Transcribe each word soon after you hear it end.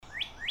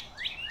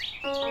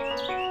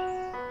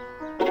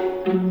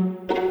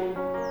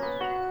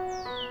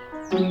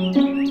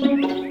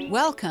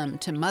Welcome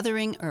to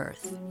Mothering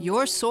Earth,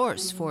 your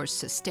source for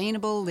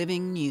sustainable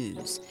living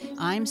news.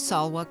 I'm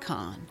Salwa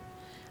Khan.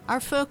 Our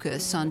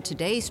focus on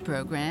today's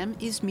program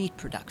is meat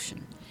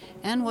production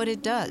and what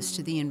it does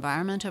to the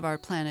environment of our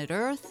planet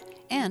Earth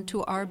and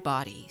to our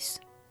bodies.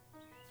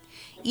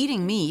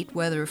 Eating meat,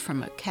 whether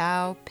from a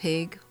cow,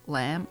 pig,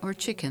 lamb, or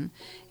chicken,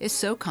 is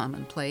so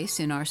commonplace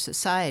in our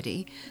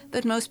society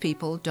that most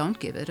people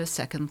don't give it a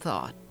second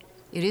thought.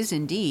 It is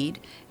indeed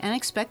an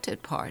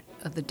expected part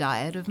of the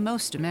diet of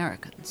most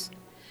Americans.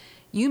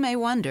 You may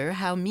wonder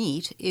how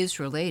meat is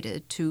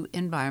related to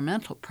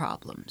environmental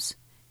problems.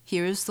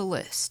 Here is the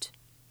list.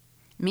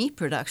 Meat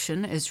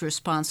production is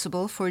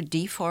responsible for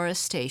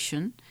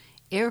deforestation,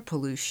 air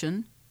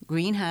pollution,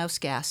 greenhouse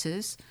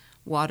gases,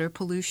 water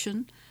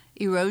pollution,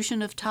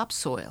 erosion of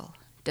topsoil,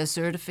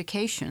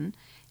 desertification,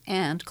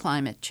 and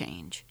climate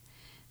change.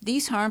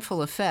 These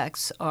harmful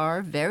effects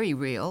are very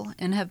real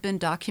and have been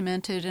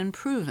documented and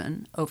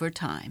proven over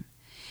time.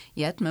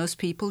 Yet most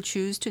people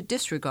choose to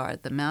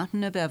disregard the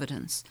mountain of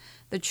evidence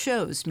that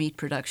shows meat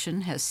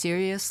production has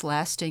serious,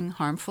 lasting,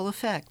 harmful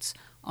effects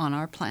on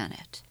our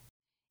planet.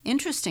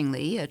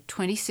 Interestingly, a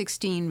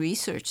 2016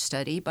 research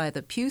study by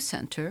the Pew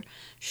Center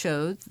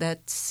showed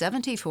that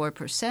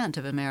 74%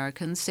 of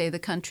Americans say the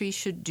country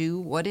should do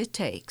what it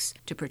takes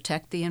to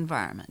protect the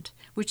environment,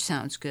 which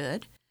sounds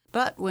good.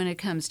 But when it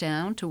comes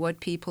down to what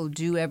people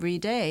do every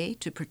day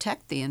to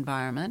protect the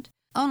environment,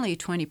 only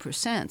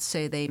 20%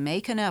 say they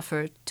make an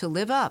effort to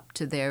live up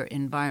to their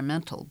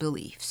environmental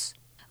beliefs.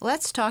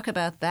 Let's talk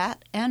about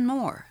that and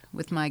more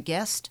with my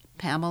guest,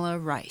 Pamela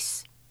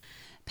Rice.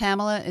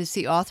 Pamela is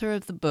the author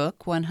of the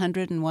book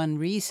 101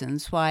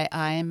 Reasons Why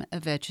I'm a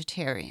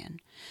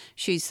Vegetarian.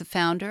 She's the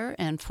founder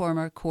and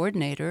former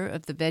coordinator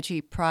of the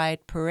Veggie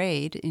Pride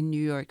Parade in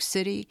New York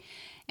City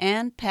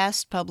and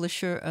past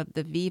publisher of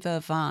the Viva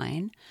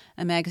Vine,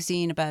 a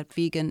magazine about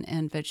vegan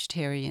and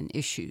vegetarian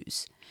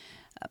issues.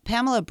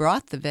 Pamela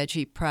brought the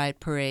Veggie Pride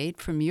Parade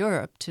from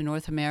Europe to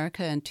North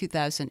America in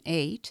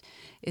 2008.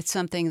 It's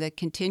something that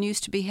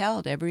continues to be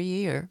held every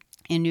year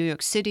in New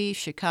York City,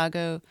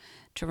 Chicago,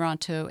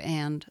 Toronto,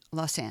 and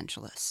Los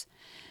Angeles.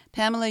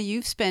 Pamela,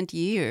 you've spent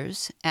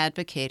years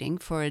advocating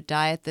for a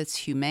diet that's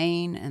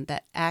humane and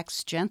that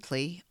acts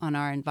gently on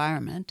our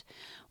environment.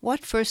 What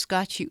first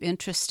got you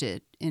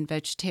interested in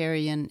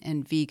vegetarian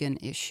and vegan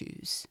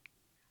issues?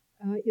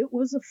 It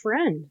was a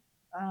friend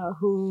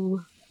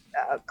who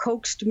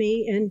coaxed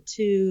me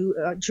into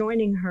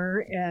joining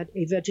her at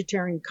a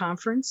vegetarian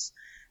conference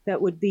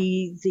that would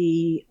be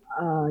the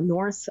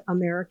North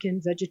American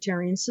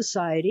Vegetarian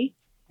Society,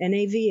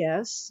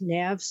 NAVS,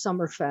 NAV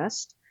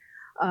Summerfest,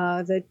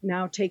 that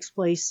now takes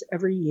place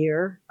every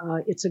year.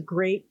 It's a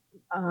great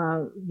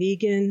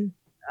vegan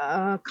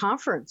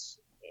conference.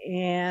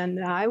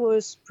 And I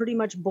was pretty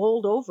much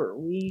bowled over.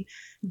 We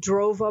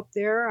drove up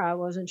there. I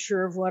wasn't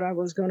sure of what I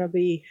was going to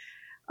be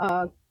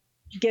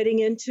getting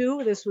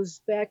into. This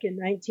was back in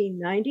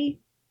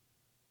 1990.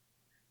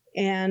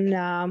 And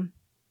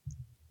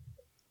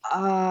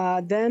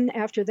then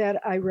after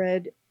that, I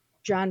read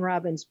John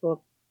Robbins'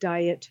 book,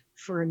 Diet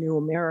for a New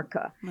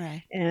America.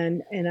 Right.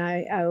 And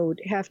I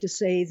would have to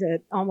say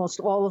that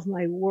almost all of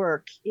my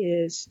work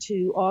is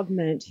to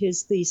augment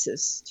his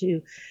thesis,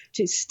 to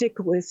stick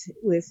with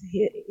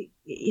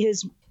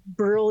his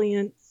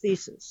brilliant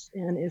thesis.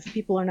 And if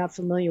people are not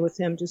familiar with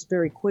him, just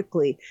very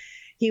quickly,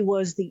 he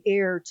was the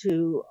heir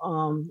to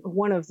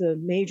one of the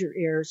major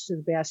heirs to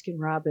the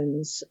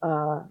Baskin-Robbins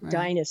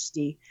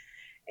dynasty.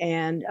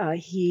 And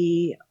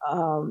he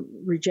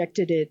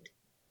rejected it,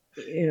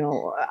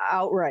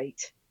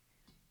 outright.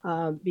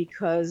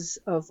 Because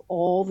of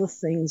all the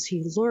things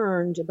he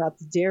learned about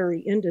the dairy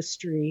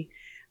industry.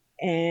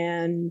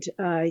 And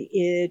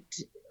it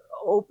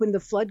opened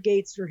the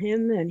floodgates for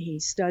him, and he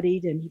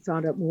studied and he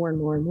found out more and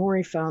more and more.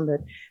 He found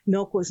that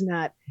milk was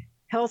not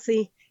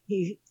healthy.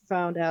 He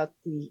found out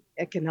the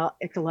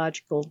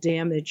ecological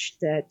damage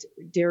that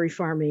dairy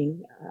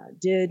farming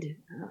did.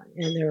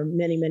 And there are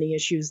many, many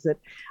issues that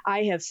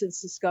I have since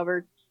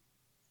discovered.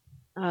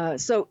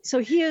 So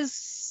he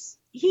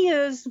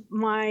is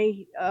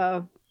my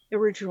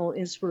original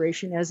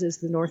inspiration, as is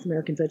the North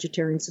American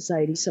Vegetarian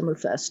Society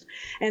Summerfest.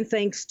 And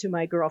thanks to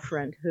my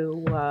girlfriend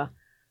who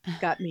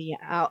got me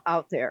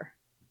out there.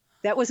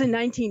 That was in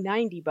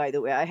 1990, by the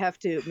way. I have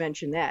to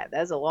mention that.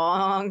 That's a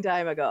long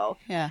time ago.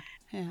 Yeah.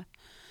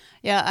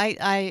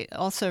 I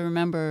also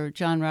remember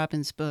John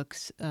Robbins'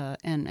 books, or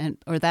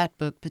that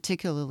book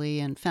particularly,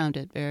 and found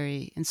it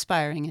very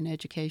inspiring and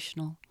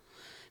educational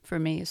for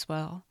me as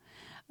well.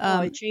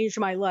 It changed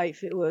my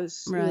life. It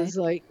was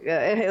like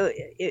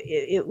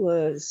it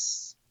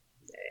was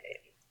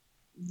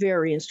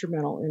very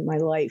instrumental in my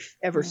life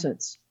ever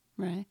since.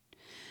 Right.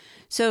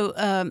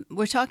 So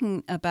we're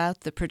talking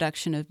about the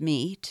production of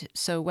meat.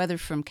 So whether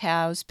from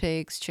cows,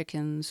 pigs,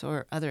 chickens,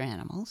 or other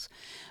animals,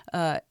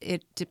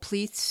 it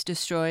depletes,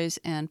 destroys,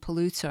 and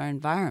pollutes our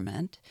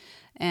environment.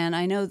 And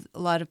I know a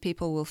lot of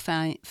people will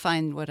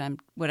find what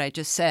I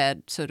just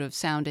said sort of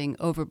sounding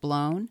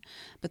overblown,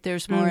 but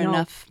there's more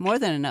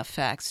than enough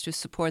facts to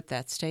support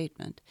that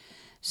statement.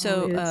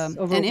 So, It's and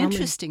overwhelming.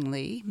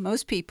 interestingly,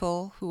 most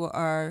people who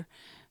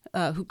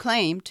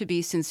claim to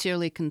be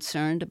sincerely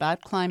concerned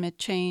about climate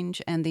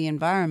change and the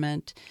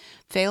environment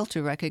fail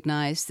to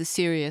recognize the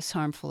serious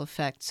harmful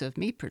effects of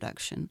meat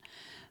production,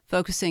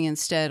 focusing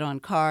instead on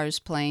cars,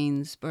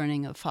 planes,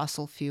 burning of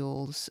fossil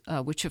fuels,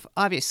 which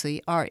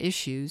obviously are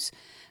issues,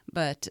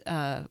 but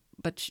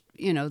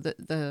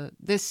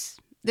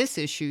this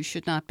issue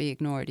should not be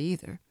ignored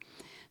either.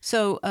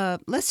 So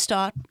let's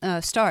start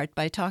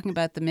by talking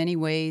about the many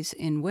ways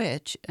in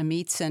which a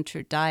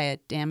meat-centered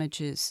diet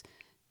damages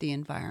the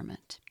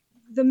environment.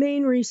 The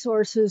main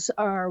resources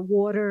are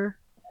water,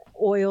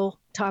 oil,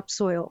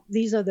 topsoil.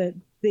 These are the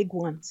big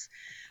ones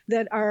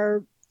that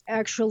are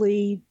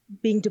actually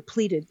being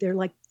depleted.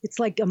 It's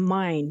like a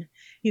mine.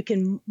 You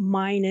can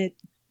mine it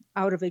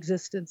out of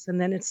existence and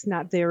then it's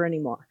not there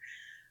anymore.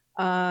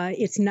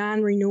 It's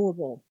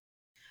non-renewable.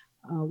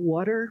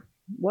 Water,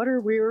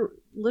 we're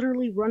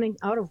literally running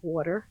out of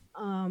water.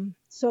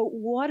 So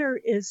water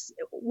is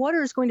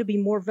going to be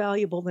more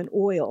valuable than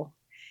oil.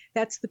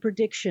 That's the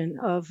prediction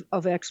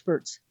of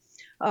experts.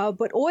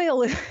 But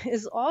oil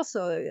is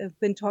also, I've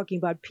been talking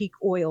about peak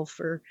oil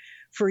for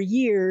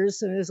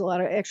years, and there's a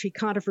lot of actually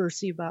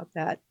controversy about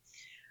that.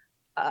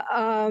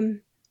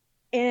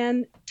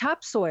 And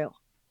topsoil.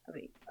 I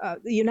mean,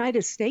 the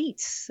United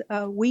States,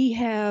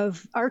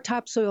 our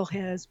topsoil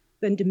has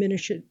been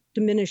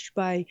diminished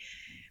by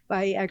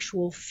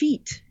actual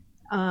feet.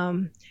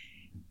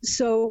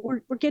 So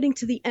we're getting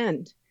to the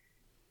end.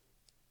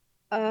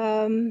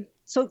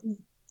 So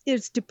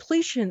there's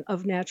depletion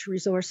of natural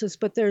resources,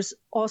 but there's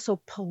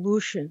also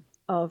pollution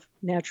of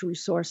natural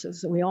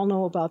resources. And we all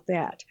know about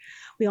that.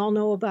 We all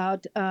know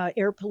about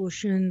air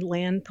pollution,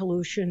 land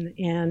pollution,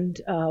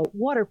 and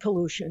water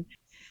pollution.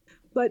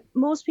 But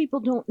most people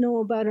don't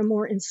know about a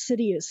more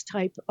insidious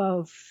type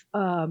of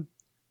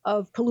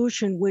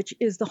pollution, which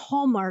is the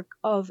hallmark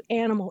of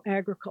animal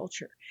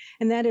agriculture.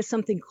 And that is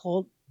something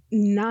called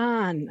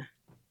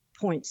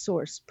non-point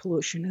source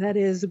pollution. That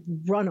is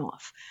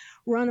runoff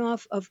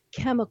of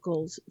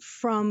chemicals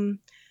from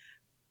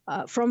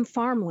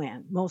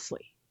farmland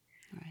mostly.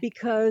 Right.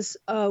 Because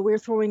we're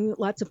throwing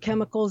lots of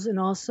chemicals and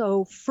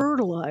also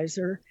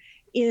fertilizer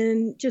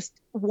in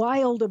just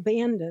wild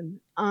abandon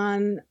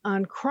on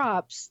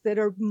crops that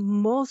are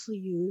mostly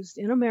used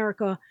in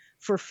America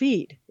for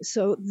feed.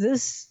 So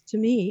this, to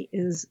me,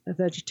 is a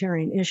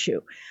vegetarian issue.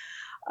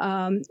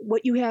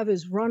 What you have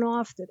is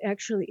runoff that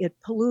actually it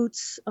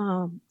pollutes.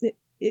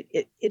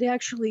 It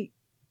actually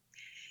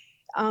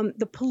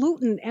the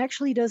pollutant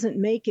actually doesn't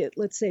make it,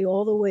 let's say,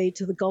 all the way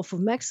to the Gulf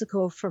of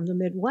Mexico from the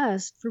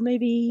Midwest for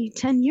maybe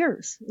 10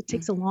 years. It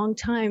takes a long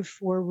time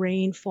for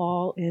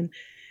rainfall and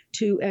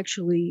to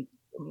actually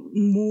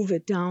move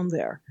it down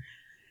there.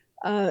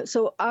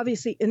 So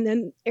obviously, and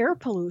then air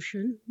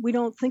pollution, we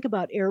don't think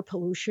about air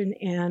pollution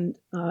and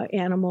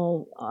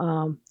animal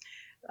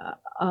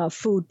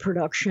food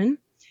production,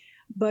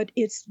 but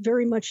it's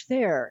very much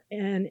there.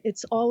 And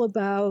it's all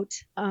about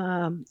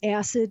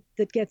acid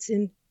that gets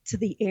into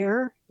the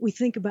air. We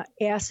think about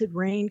acid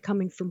rain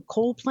coming from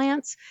coal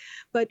plants,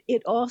 but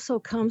it also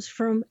comes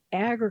from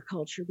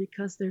agriculture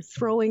because they're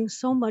throwing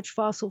so much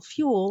fossil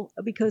fuel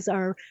because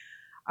our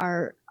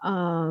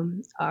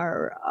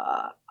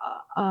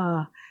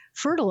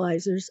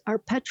fertilizers are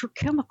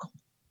petrochemical.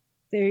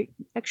 They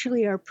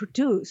actually are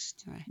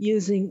produced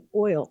using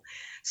oil.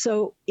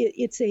 So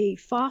it's a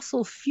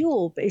fossil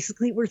fuel,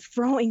 basically, we're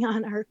throwing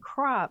on our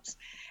crops.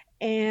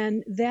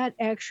 And that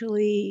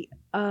actually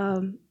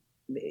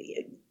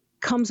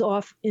comes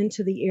off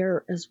into the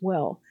air as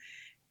well.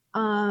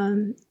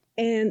 And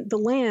the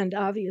land,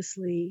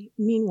 obviously,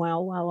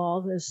 meanwhile, while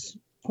all this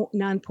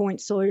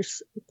non-point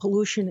source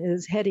pollution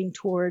is heading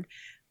toward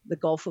the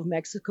Gulf of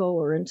Mexico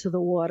or into the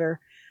water,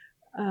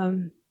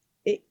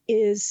 it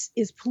is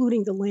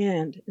polluting the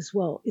land as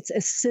well. It's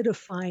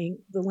acidifying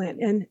the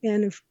land.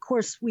 And of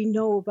course, we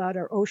know about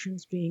our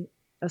oceans being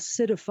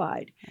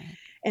acidified. Right.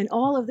 And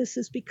all of this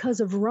is because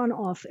of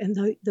runoff. And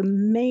the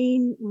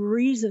main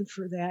reason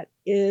for that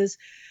is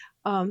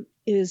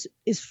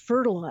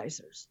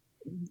fertilizers.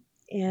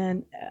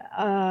 And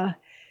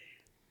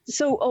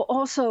so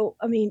also,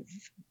 I mean,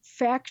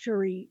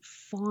 factory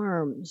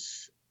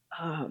farms,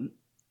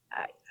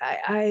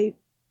 I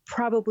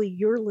probably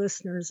your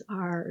listeners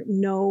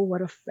know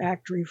what a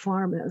factory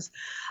farm is.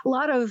 A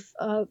lot of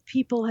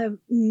people have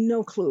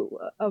no clue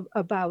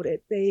about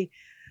it. They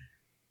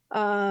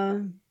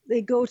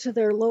go to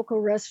their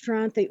local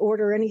restaurant, they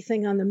order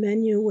anything on the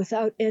menu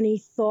without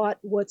any thought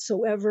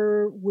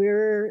whatsoever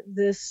where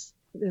this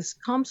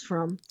comes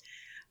from.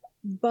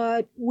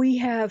 But we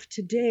have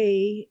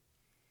today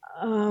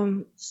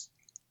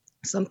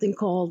something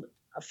called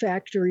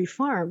factory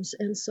farms.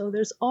 And so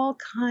there's all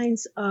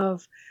kinds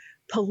of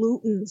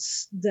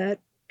pollutants that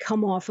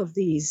come off of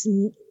these.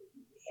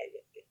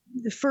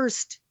 The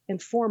first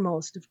and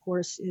foremost, of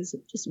course, is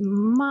just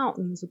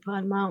mountains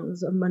upon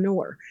mountains of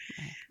manure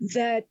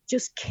that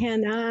just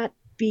cannot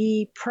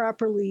be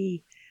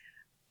properly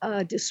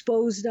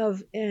disposed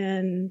of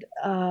and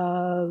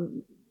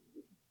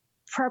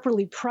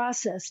properly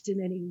processed in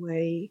any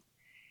way,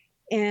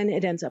 and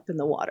it ends up in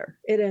the water.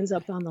 It ends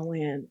up on the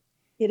land.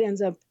 It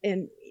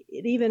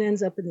even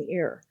ends up in the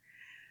air.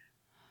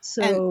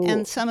 So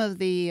and some of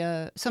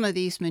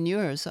these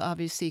manures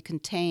obviously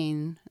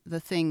contain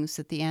the things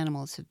that the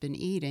animals have been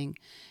eating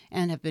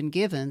and have been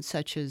given,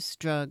 such as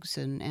drugs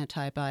and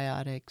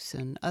antibiotics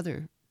and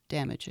other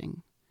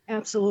damaging.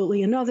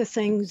 Absolutely. Another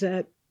thing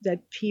that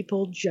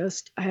people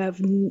just have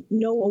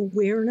no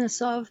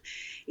awareness of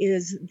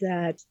is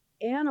that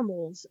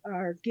animals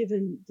are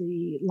given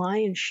the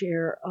lion's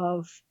share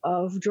of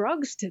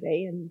drugs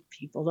today, and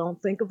people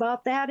don't think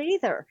about that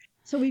either.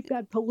 So we've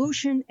got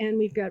pollution and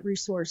we've got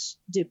resource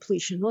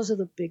depletion. Those are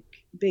the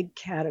big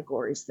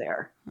categories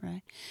there.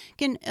 Right.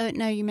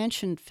 Now you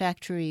mentioned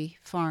factory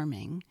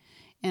farming,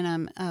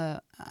 and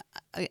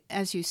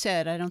as you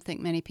said, I don't think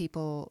many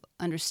people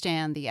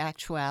understand the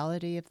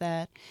actuality of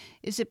that.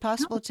 Is it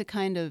possible to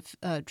kind of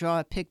draw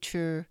a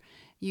picture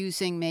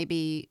using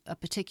maybe a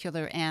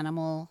particular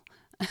animal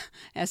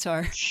as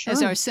our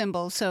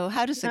symbol? So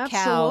how does a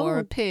cow or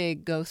a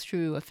pig go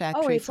through a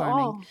factory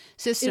farming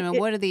system, and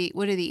what are the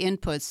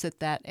inputs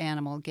that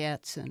animal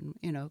gets, and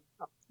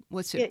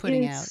what's it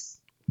putting out?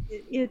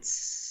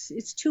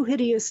 It's too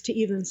hideous to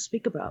even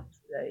speak about.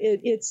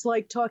 It's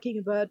like talking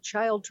about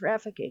child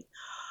trafficking,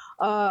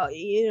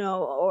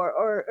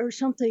 or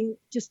something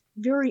just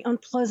very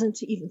unpleasant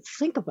to even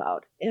think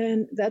about.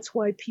 And that's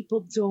why people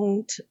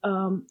don't.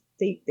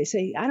 They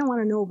say, I don't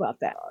want to know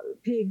about that.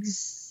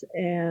 Pigs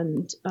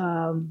and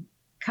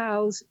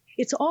cows,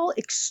 it's all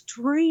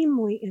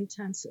extremely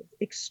intensive,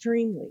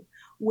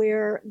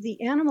 where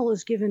the animal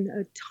is given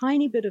a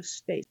tiny bit of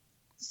space.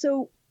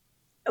 So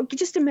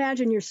just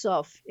imagine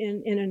yourself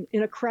in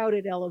a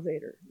crowded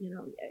elevator.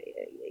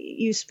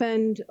 You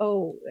spend,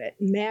 at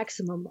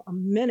maximum a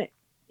minute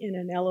in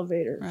an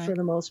elevator, right, for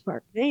the most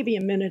part, maybe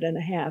a minute and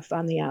a half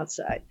on the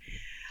outside.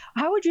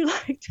 How would you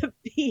like to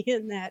be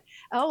in that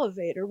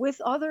elevator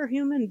with other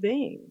human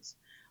beings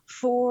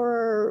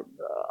for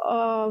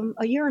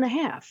a year and a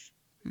half?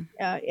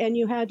 And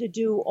you had to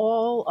do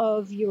all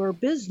of your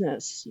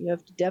business. You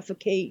have to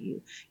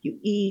defecate, you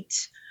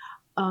eat,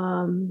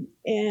 and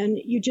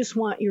you just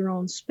want your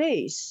own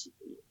space.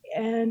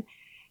 And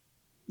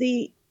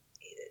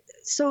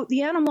so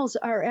the animals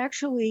are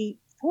actually,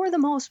 for the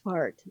most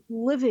part,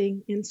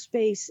 living in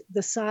space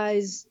the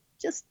size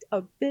just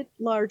a bit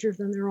larger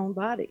than their own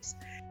bodies.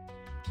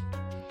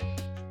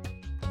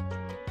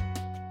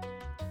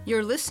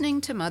 You're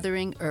listening to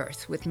Mothering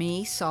Earth with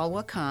me,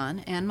 Salwa Khan,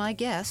 and my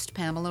guest,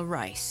 Pamela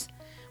Rice.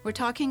 We're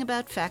talking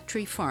about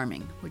factory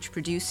farming, which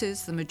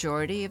produces the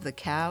majority of the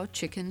cow,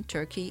 chicken,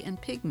 turkey,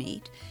 and pig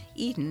meat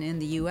eaten in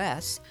the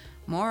U.S.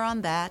 More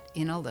on that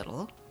in a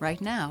little.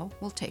 Right now,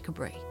 we'll take a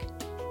break.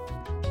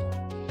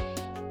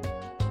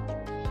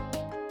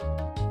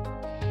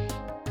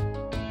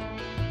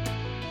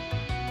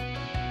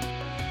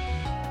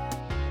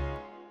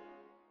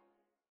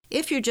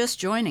 If you're just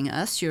joining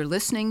us, you're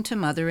listening to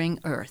Mothering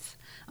Earth.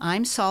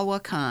 I'm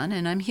Salwa Khan,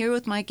 and I'm here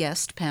with my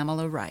guest,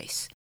 Pamela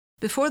Rice.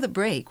 Before the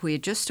break, we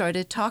had just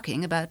started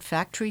talking about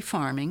factory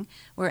farming,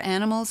 where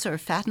animals are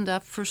fattened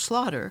up for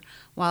slaughter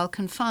while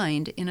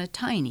confined in a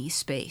tiny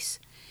space.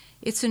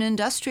 It's an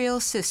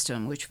industrial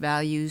system which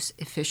values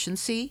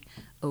efficiency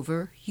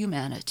over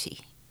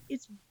humanity.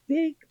 It's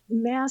big,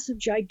 massive,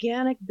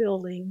 gigantic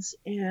buildings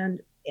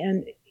and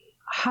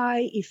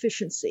high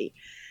efficiency.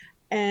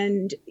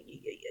 And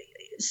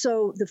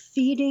so the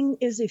feeding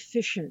is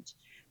efficient.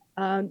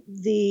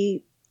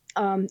 The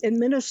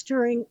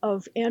administering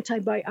of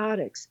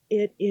antibiotics,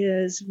 it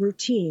is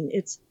routine.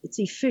 It's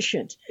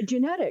efficient.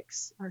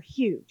 Genetics are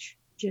huge.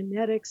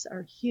 Genetics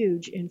are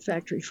huge in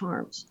factory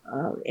farms.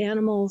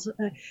 Animals.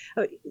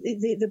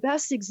 The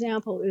best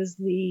example is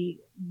the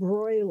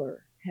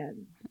broiler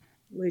hen,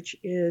 which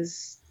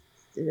is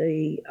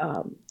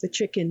the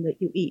chicken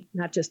that you eat,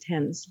 not just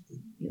hens.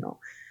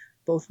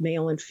 Both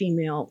male and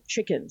female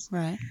chickens.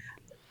 Right.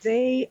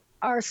 They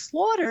are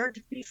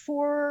slaughtered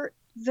before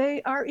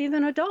they are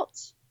even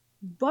adults,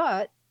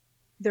 but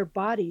their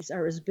bodies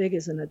are as big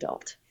as an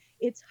adult.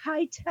 It's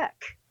high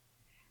tech.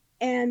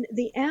 And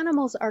the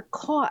animals are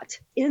caught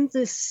in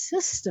this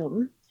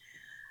system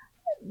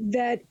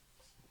that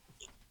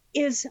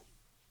is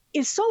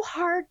so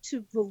hard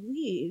to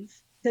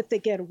believe that they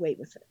get away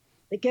with it.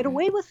 They get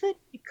away with it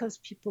because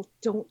people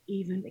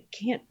they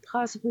can't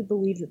possibly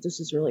believe that this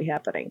is really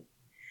happening.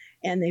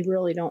 And they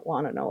really don't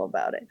want to know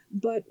about it.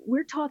 But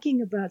we're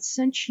talking about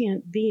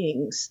sentient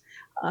beings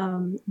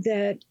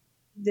that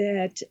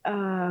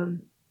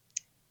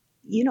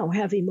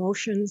have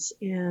emotions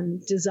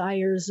and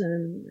desires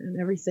and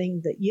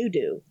everything that you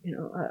do.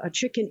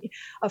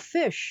 A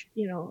fish,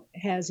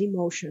 has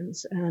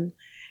emotions and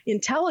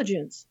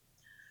intelligence.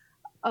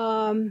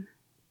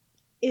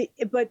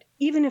 But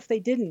even if they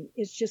didn't,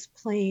 it's just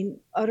plain,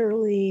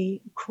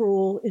 utterly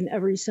cruel in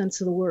every sense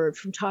of the word.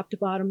 From top to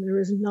bottom, there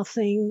is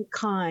nothing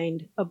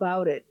kind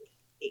about it.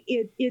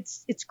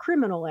 It's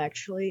criminal,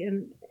 actually.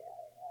 And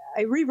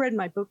I reread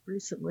my book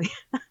recently,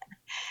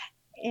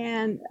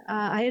 And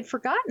I had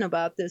forgotten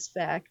about this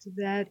fact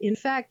that, in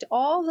fact,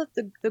 all of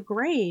the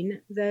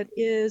grain that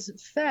is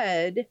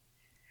fed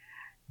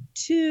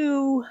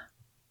to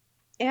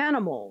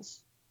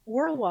animals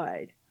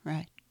worldwide,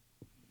 Right.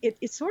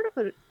 It's sort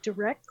of a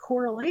direct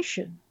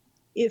correlation.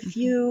 If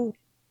you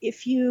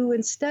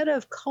instead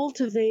of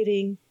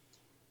cultivating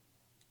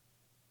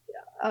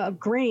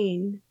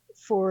grain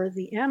for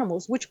the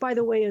animals, which by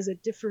the way is a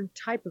different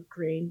type of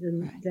grain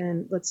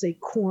than let's say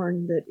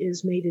corn that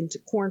is made into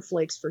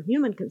cornflakes for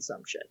human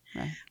consumption.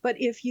 Right. But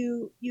if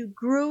you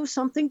grew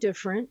something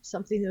different,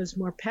 something that was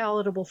more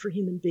palatable for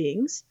human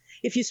beings,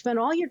 if you spent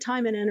all your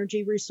time and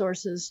energy,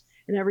 resources,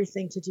 and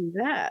everything to do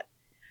that,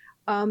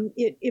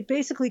 it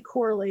basically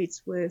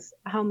correlates with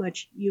how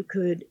much you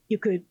could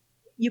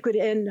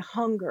end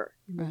hunger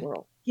in the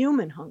world,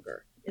 human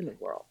hunger in the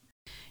world.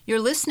 You're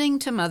listening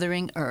to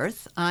Mothering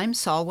Earth. I'm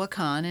Salwa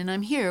Khan, and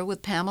I'm here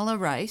with Pamela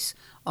Rice,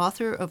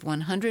 author of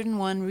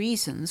 101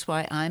 Reasons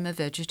Why I'm a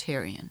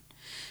Vegetarian.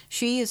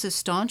 She is a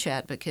staunch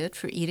advocate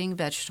for eating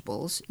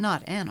vegetables,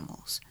 not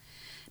animals.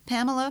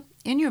 Pamela,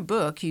 in your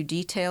book, you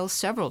detail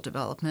several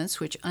developments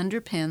which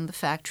underpin the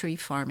factory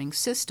farming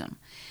system,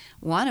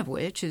 one of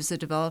which is the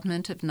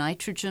development of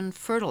nitrogen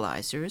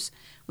fertilizers,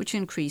 which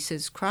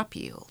increases crop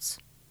yields.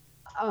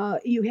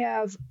 You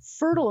have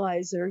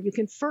fertilizer, you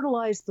can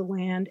fertilize the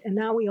land, and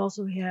now we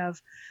also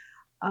have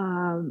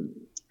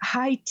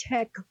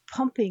high-tech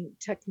pumping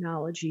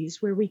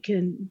technologies where we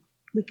can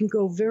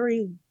go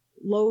very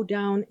low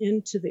down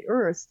into the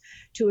earth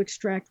to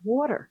extract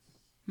water.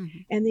 Mm-hmm.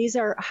 And these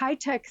are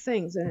high-tech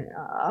things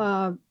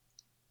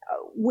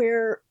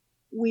where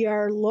we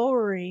are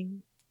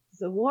lowering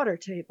the water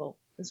table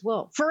as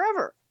well,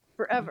 forever.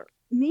 Mm-hmm.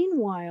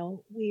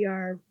 Meanwhile, we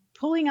are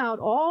pulling out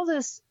all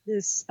this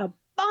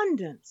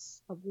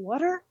abundance of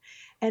water,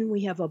 and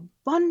we have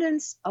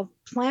abundance of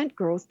plant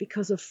growth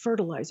because of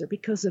fertilizer,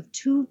 because of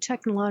two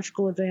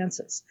technological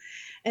advances.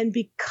 And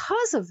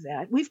because of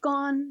that, we've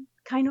gone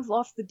kind of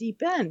off the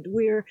deep end.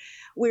 We're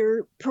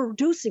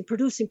producing,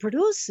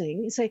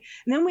 and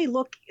then we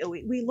look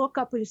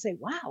up and we say,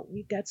 wow,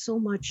 we've got so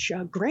much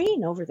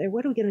grain over there.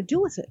 What are we going to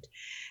do with it?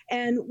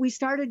 And we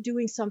started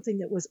doing something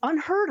that was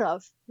unheard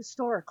of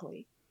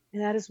historically,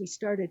 and that is we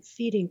started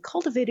feeding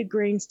cultivated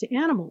grains to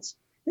animals.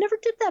 Never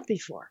did that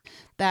before.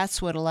 That's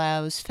what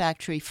allows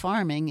factory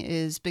farming,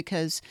 is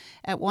because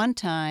at one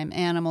time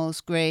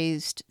animals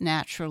grazed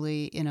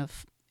naturally in a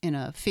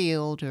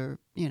field or,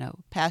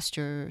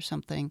 pasture or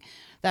something.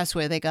 That's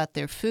where they got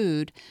their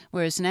food.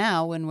 Whereas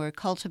now, when we're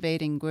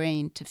cultivating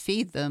grain to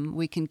feed them,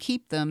 we can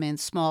keep them in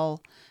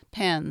small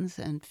pens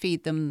and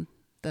feed them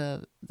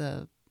the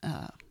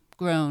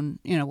grown,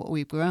 what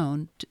we've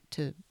grown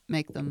to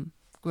make them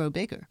grow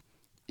bigger.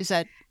 Is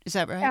that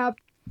right?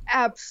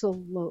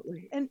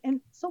 Absolutely. And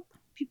so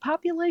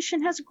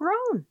population has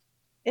grown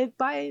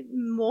by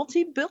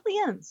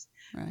multi-billions.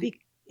 Right.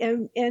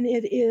 And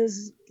it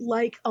is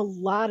like a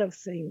lot of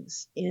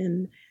things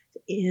in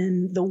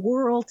the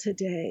world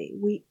today.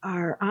 We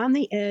are on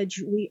the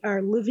edge. We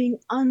are living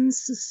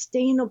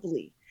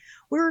unsustainably.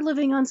 We're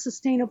living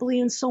unsustainably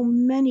in so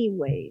many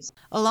ways.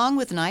 Along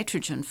with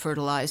nitrogen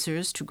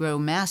fertilizers to grow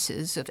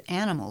masses of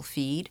animal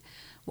feed,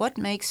 what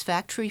makes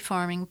factory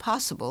farming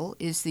possible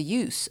is the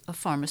use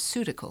of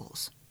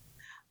pharmaceuticals.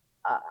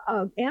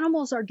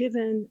 Animals are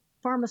given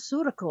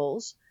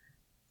pharmaceuticals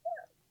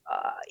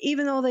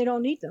even though they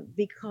don't need them,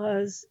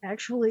 because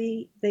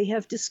actually they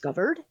have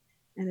discovered,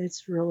 and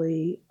it's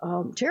really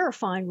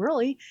terrifying,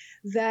 really,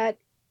 that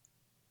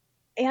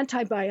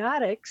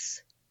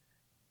antibiotics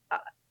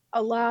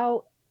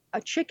allow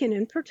a chicken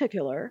in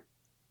particular,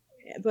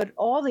 but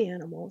all the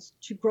animals,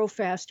 to grow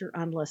faster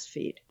on less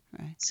feed.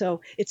 Right.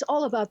 So it's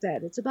all about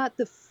that. It's about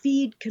the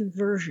feed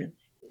conversion.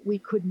 We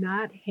could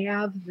not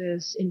have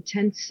this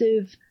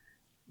intensive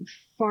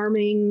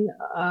farming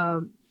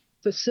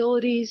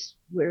facilities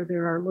where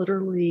there are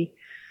literally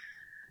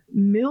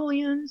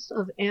millions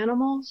of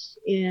animals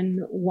in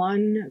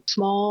one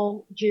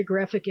small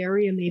geographic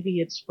area. Maybe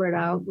it's spread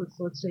out with,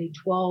 let's say,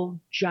 12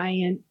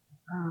 giant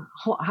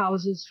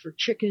houses for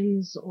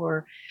chickens,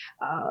 or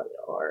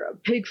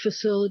pig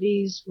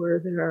facilities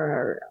where there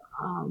are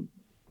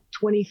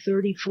 20,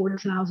 30,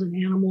 40,000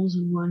 animals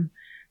in one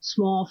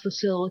small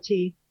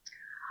facility.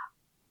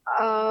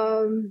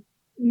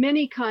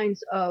 Many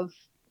kinds of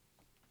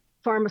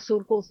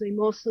pharmaceuticals. They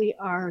mostly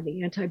are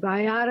the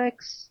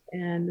antibiotics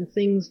and the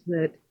things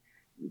that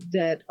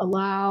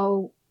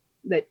allow,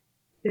 that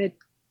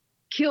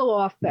kill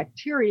off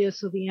bacteria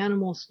so the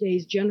animal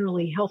stays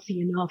generally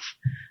healthy enough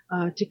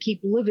to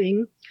keep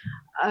living,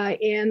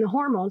 and the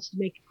hormones to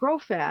make it grow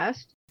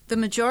fast. The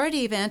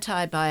majority of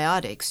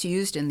antibiotics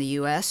used in the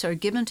U.S. are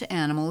given to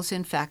animals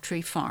in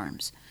factory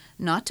farms,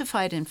 not to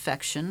fight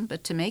infection,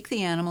 but to make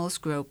the animals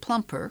grow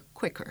plumper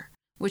quicker,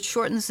 which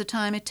shortens the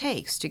time it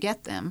takes to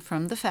get them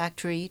from the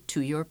factory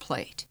to your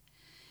plate.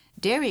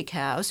 Dairy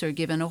cows are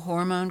given a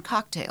hormone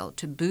cocktail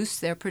to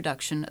boost their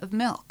production of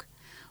milk.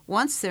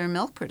 Once their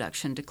milk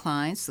production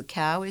declines, the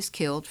cow is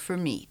killed for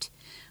meat,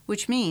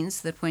 which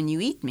means that when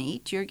you eat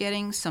meat, you're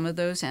getting some of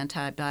those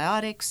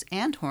antibiotics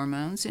and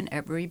hormones in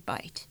every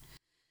bite.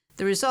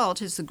 The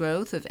result is the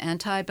growth of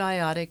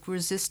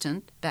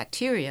antibiotic-resistant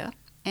bacteria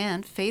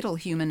and fatal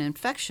human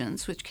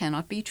infections which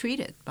cannot be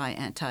treated by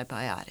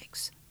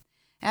antibiotics.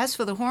 As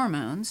for the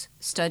hormones,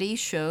 studies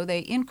show they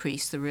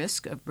increase the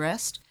risk of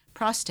breast,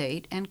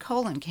 prostate, and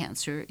colon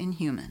cancer in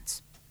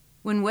humans.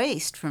 When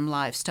waste from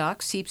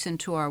livestock seeps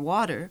into our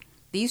water,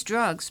 these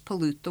drugs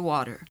pollute the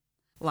water.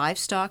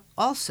 Livestock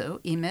also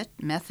emit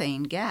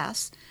methane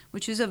gas,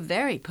 which is a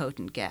very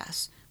potent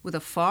gas, with a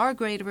far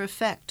greater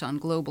effect on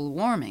global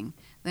warming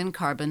than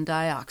carbon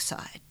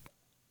dioxide.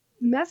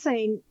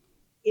 Methane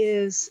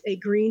is a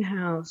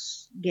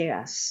greenhouse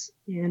gas,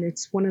 and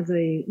it's one of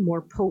the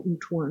more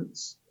potent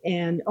ones.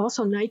 And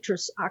also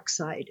nitrous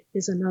oxide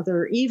is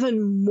another,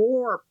 even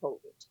more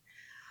potent.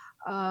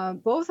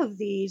 Both of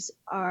these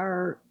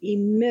are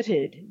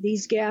emitted,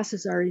 these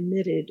gases are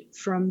emitted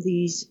from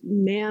these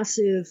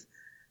massive,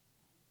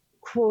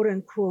 quote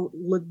unquote,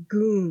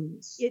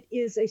 lagoons. It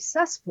is a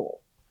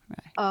cesspool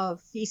of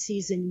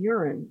feces and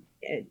urine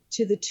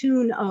to the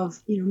tune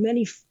of,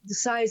 the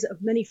size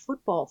of many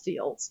football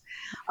fields,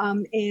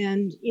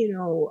 and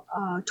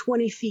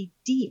 20 feet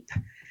deep,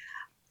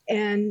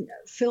 and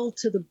filled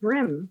to the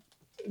brim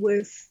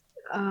with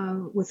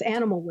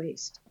animal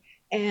waste.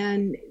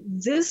 And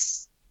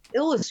this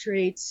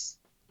illustrates,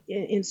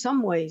 in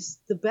some ways,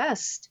 the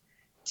best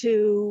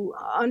to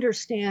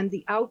understand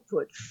the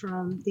output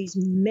from these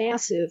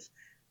massive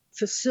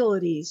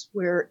facilities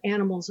where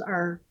animals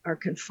are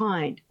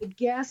confined. The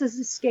gases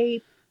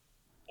escape,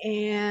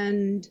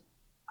 and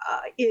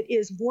it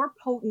is more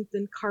potent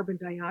than carbon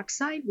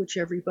dioxide, which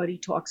everybody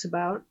talks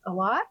about a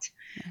lot.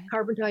 Right.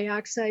 Carbon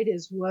dioxide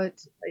is what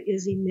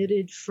is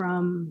emitted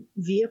from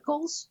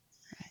vehicles.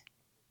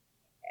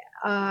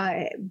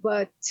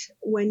 But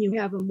when you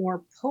have a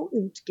more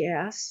potent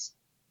gas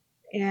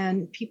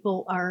and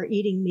people are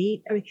eating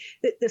meat,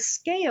 the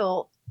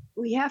scale,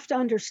 we have to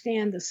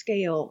understand the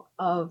scale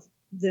of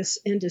this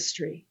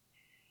industry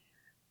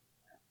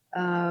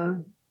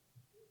to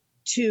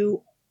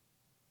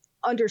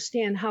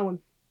understand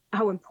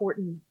how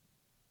important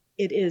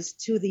it is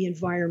to the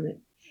environment.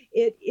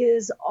 It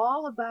is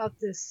all about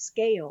the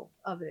scale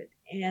of it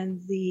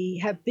and the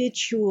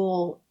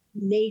habitual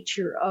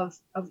nature of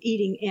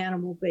eating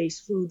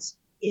animal-based foods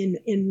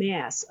in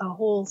mass, a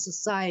whole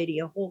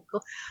society,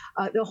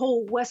 the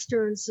whole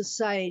Western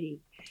society,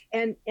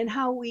 and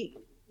how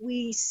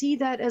we see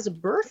that as a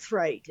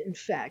birthright. In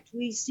fact,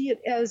 we see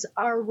it as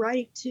our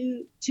right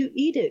to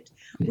eat it.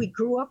 We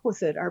grew up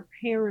with it. Our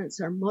parents,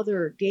 our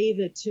mother gave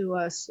it to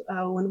us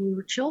when we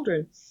were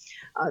children.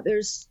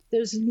 There's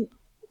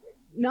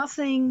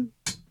nothing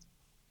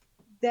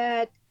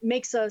that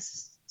makes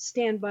us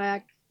stand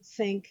back,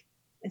 think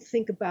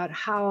about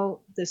how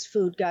this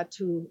food got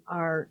to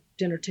our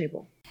dinner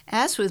table.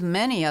 As with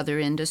many other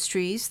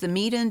industries, the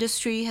meat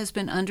industry has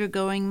been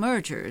undergoing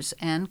mergers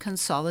and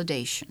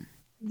consolidation.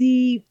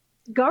 The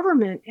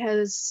government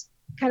has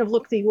kind of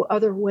looked the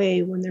other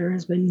way when there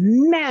has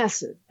been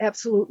massive,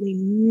 absolutely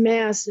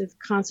massive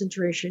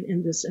concentration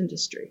in this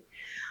industry.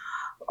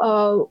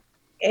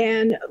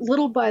 And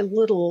little by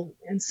little,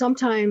 and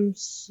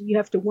sometimes you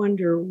have to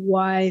wonder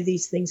why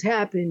these things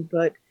happen,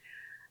 but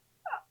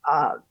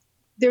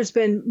there's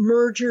been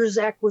mergers,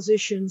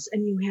 acquisitions,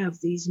 and you have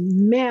these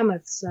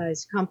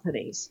mammoth-sized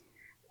companies,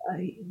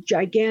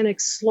 gigantic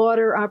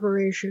slaughter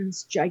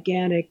operations,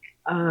 gigantic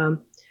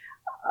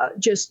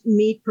just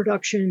meat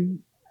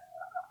production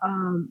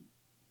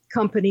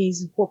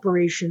companies and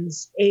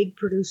corporations,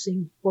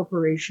 egg-producing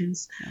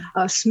corporations,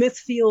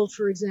 Smithfield,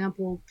 for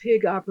example,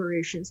 pig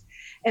operations,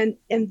 and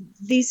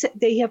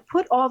they have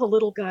put all the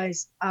little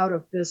guys out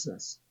of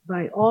business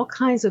by all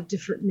kinds of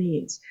different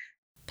means.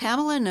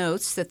 Pamela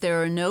notes that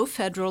there are no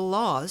federal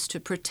laws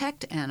to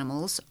protect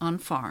animals on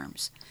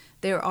farms.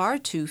 There are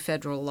 2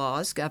 federal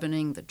laws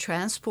governing the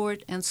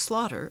transport and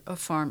slaughter of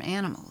farm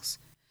animals.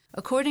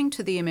 According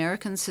to the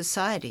American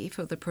Society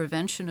for the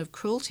Prevention of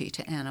Cruelty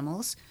to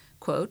Animals,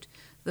 quote,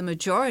 the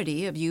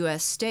majority of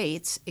U.S.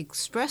 states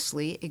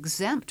expressly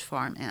exempt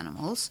farm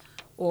animals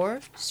or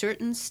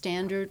certain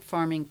standard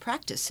farming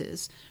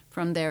practices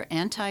from their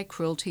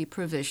anti-cruelty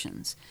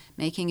provisions,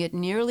 making it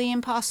nearly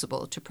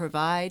impossible to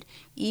provide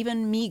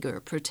even meager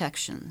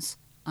protections,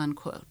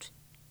 unquote.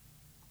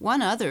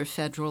 One other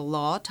federal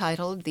law,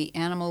 titled the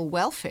Animal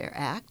Welfare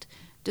Act,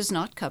 does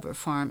not cover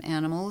farm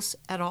animals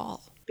at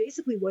all.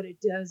 Basically what it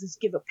does is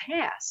give a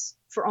pass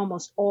for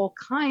almost all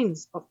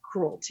kinds of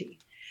cruelty.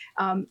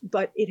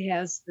 But it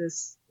has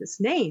this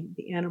name,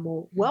 the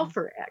Animal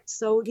Welfare Act.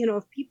 So,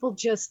 if people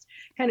just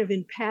kind of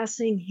in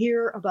passing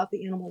hear about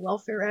the Animal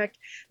Welfare Act,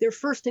 their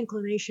first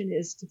inclination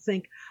is to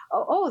think,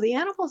 oh, the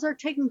animals are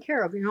taken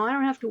care of. I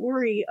don't have to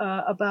worry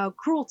about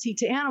cruelty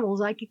to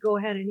animals. I could go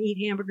ahead and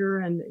eat hamburger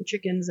and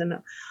chickens and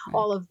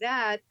all of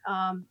that.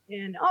 And,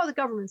 the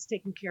government's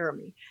taking care of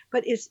me.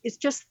 But it's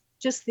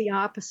just the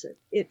opposite.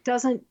 It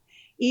doesn't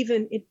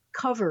even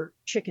cover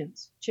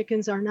chickens.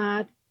 Chickens are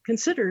not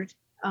considered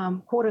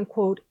quote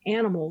unquote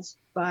animals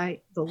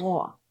by the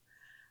law.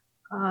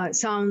 It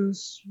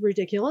sounds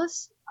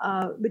ridiculous,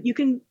 but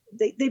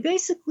they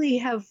basically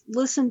have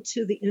listened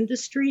to the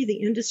industry.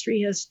 The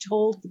industry has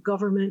told the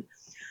government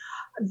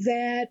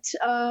that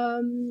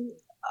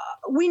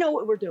we know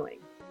what we're doing.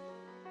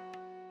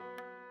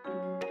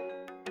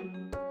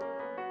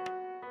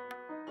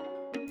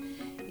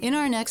 In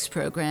our next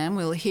program,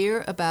 we'll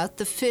hear about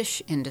the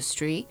fish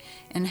industry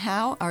and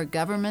how our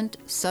government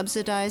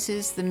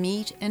subsidizes the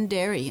meat and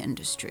dairy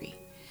industry.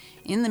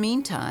 In the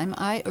meantime,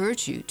 I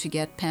urge you to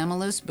get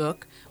Pamela's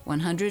book,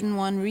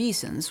 101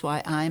 Reasons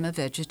Why I'm a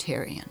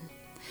Vegetarian.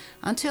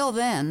 Until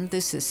then,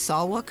 this is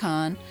Salwa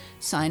Khan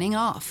signing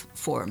off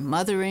for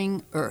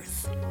Mothering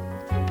Earth.